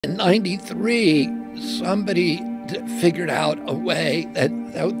In '93, somebody figured out a way that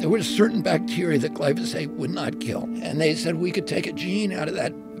there was certain bacteria that glyphosate would not kill. And they said we could take a gene out of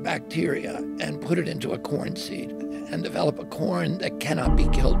that bacteria and put it into a corn seed and develop a corn that cannot be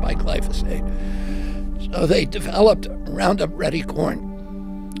killed by glyphosate. So they developed Roundup Ready corn.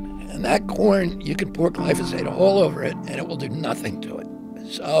 And that corn, you can pour glyphosate all over it and it will do nothing to it.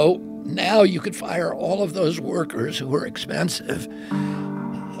 So now you could fire all of those workers who were expensive,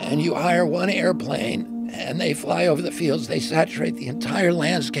 and you hire one airplane and they fly over the fields. They saturate the entire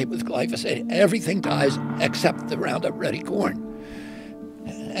landscape with glyphosate. Everything dies except the Roundup Ready corn.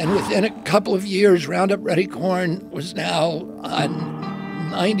 And within a couple of years, Roundup Ready corn was now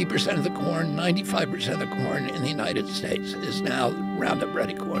on 90% of the corn, 95% of the corn in the United States is now Roundup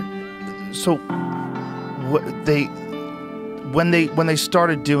Ready corn. So when they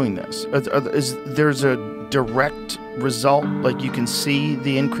started doing this, there's a direct result? Like you can see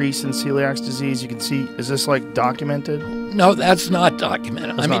the increase in celiac disease? You can see, is this like documented? No, that's not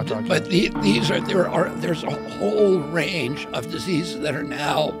documented. That's not documented. But there's a whole range of diseases that are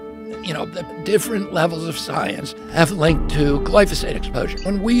now, the different levels of science have linked to glyphosate exposure.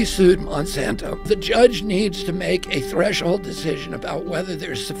 When we sued Monsanto, the judge needs to make a threshold decision about whether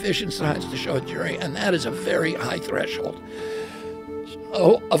there's sufficient science to show a jury, and that is a very high threshold.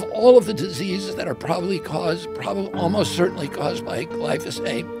 So of all of the diseases that are probably almost certainly caused by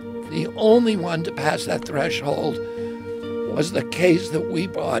glyphosate, the only one to pass that threshold was the case that we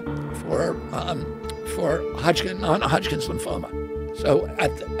brought for non-Hodgkin's lymphoma. So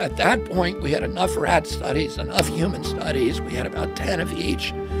at that point, we had enough rat studies, enough human studies. We had about 10 of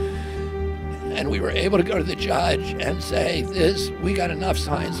each. And we were able to go to the judge and say, we got enough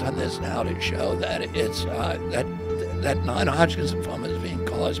science on this now to show that it's that non-Hodgkin's lymphoma is being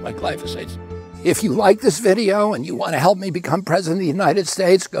caused by glyphosate. If you like this video and you want to help me become president of the United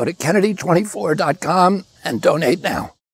States, go to Kennedy24.com and donate now.